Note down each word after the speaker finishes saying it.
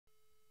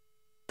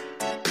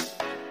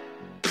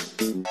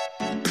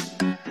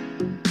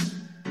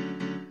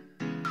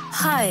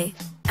Hi,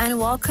 and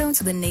welcome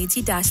to the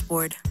Neiti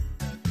dashboard.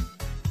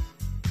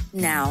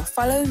 Now,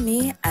 follow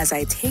me as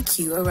I take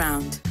you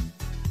around.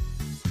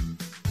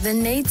 The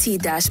Neiti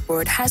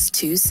dashboard has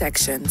two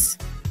sections: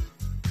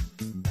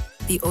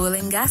 the oil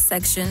and gas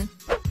section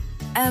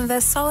and the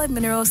solid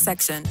minerals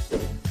section.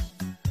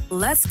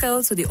 Let's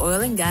go to the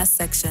oil and gas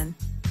section.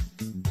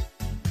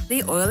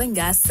 The oil and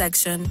gas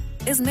section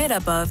is made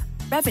up of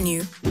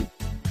revenue,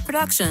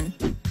 production,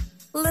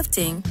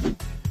 lifting,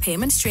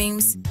 payment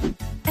streams,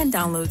 and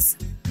downloads.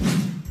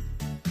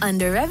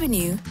 Under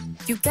revenue,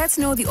 you get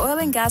to know the oil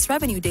and gas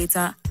revenue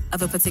data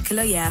of a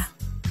particular year.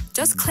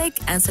 Just click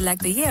and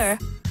select the year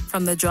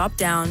from the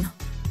drop-down.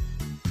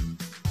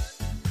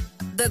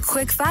 The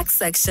quick facts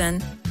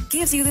section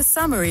gives you the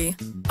summary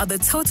of the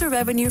total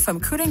revenue from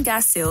crude and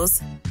gas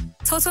sales,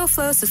 total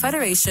flows to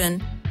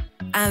Federation,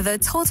 and the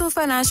total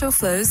financial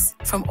flows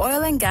from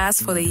oil and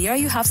gas for the year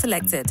you have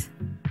selected.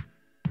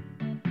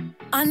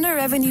 Under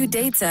revenue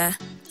data,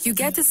 you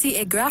get to see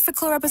a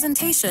graphical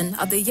representation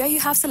of the year you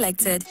have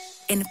selected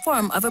in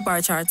form of a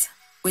bar chart,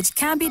 which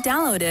can be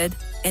downloaded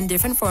in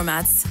different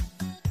formats.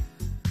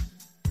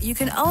 You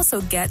can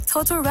also get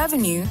total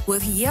revenue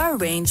with year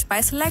range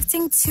by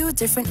selecting two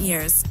different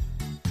years.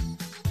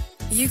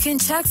 You can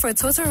check for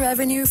total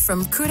revenue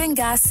from crude and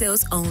gas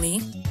sales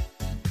only,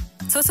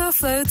 total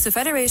flow to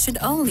Federation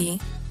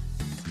only,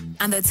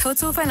 and the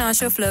total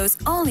financial flows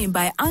only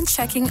by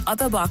unchecking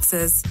other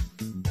boxes.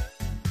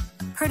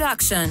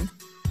 Production.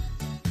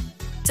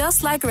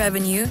 Just like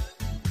revenue,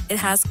 it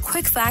has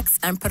quick facts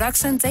and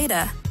production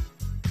data.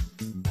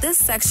 This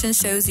section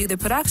shows you the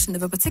production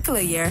of a particular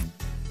year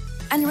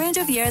and range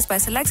of years by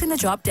selecting the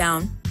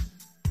drop-down.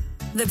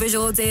 The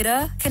visual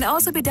data can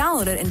also be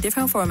downloaded in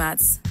different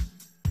formats.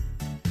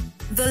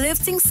 The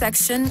lifting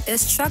section is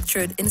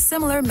structured in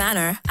similar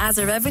manner as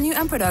the revenue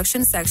and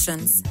production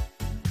sections.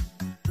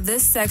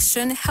 This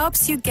section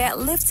helps you get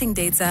lifting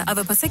data of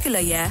a particular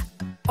year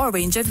or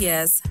range of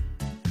years.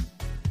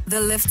 The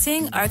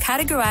lifting are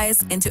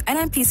categorized into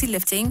NMPC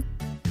lifting,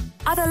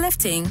 other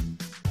lifting,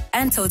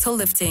 and total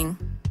lifting.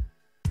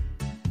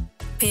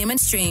 Payment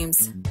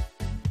streams.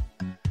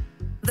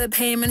 The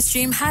payment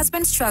stream has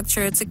been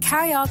structured to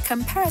carry out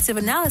comparative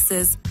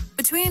analysis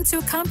between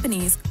two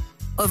companies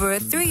over a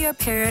 3-year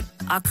period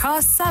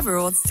across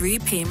several 3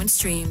 payment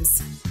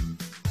streams.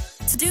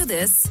 To do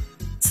this,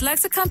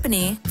 select a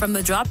company from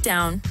the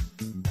drop-down.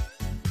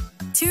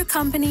 2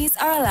 companies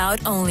are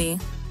allowed only.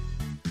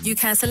 You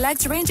can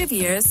select range of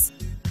years,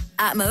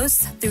 at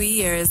most 3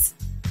 years.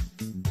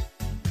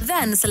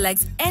 Then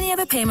select any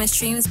other payment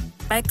streams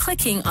by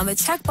clicking on the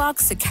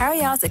checkbox to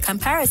carry out a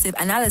comparative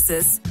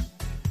analysis.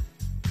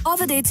 All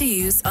the data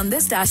used on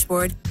this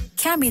dashboard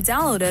can be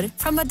downloaded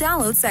from the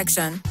download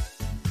section.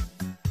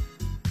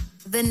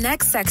 The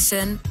next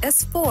section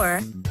is for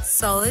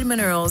solid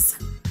minerals,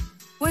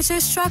 which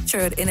is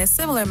structured in a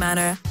similar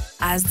manner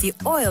as the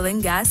oil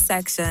and gas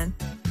section.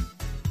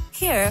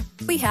 Here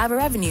we have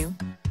revenue,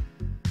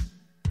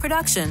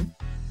 production,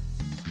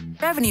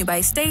 revenue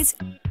by state,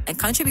 and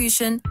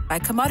contribution by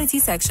commodity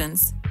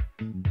sections.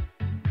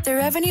 The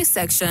revenue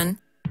section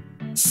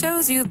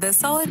shows you the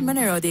solid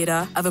mineral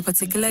data of a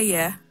particular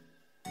year.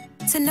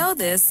 To know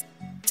this,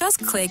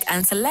 just click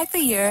and select the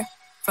year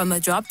from the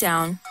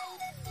drop-down.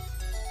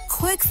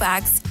 Quick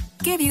facts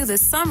give you the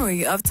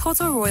summary of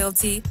total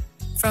royalty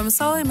from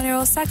solid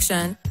minerals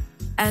section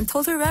and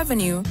total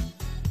revenue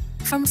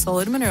from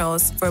solid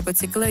minerals for a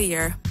particular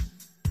year.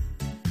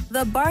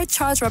 The bar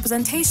chart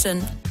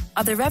representation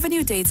of the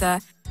revenue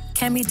data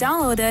can be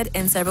downloaded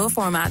in several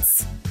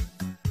formats.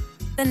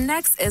 The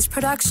next is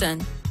production.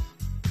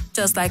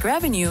 Just like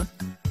revenue,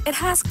 it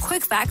has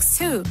quick facts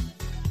too,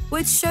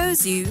 which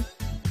shows you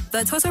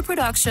the total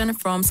production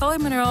from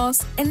solid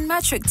minerals in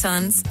metric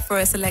tons for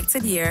a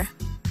selected year.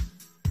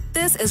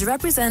 This is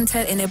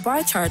represented in a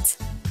bar chart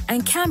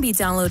and can be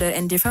downloaded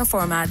in different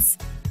formats.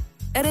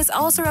 It is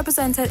also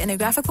represented in a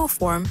graphical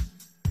form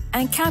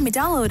and can be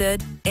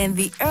downloaded in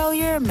the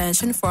earlier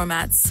mentioned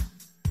formats.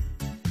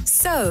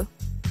 So,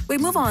 we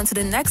move on to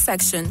the next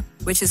section,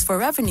 which is for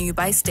revenue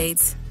by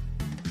state.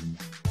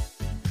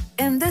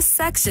 In this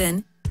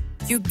section,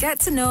 you get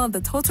to know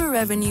the total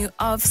revenue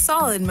of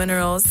solid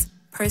minerals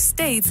per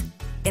state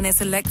in a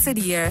selected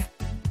year.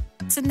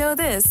 To know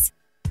this,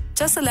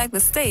 just select the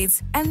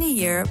state and the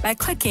year by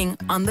clicking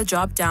on the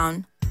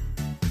drop-down.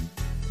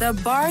 The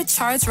bar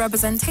chart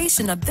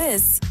representation of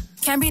this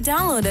can be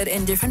downloaded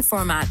in different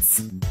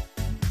formats.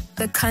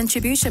 The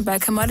contribution by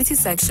commodity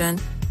section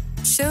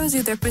shows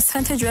you the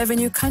percentage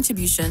revenue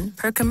contribution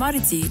per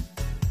commodity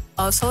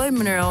of solid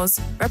minerals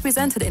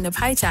represented in the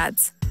pie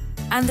chart,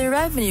 and the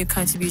revenue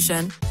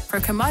contribution per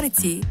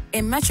commodity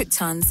in metric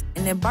tons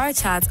in the bar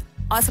chart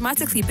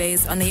automatically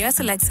based on the year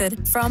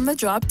selected from the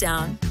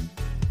drop-down.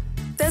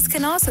 This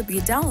can also be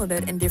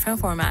downloaded in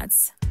different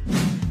formats.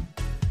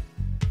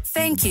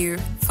 Thank you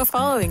for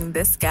following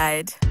this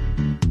guide.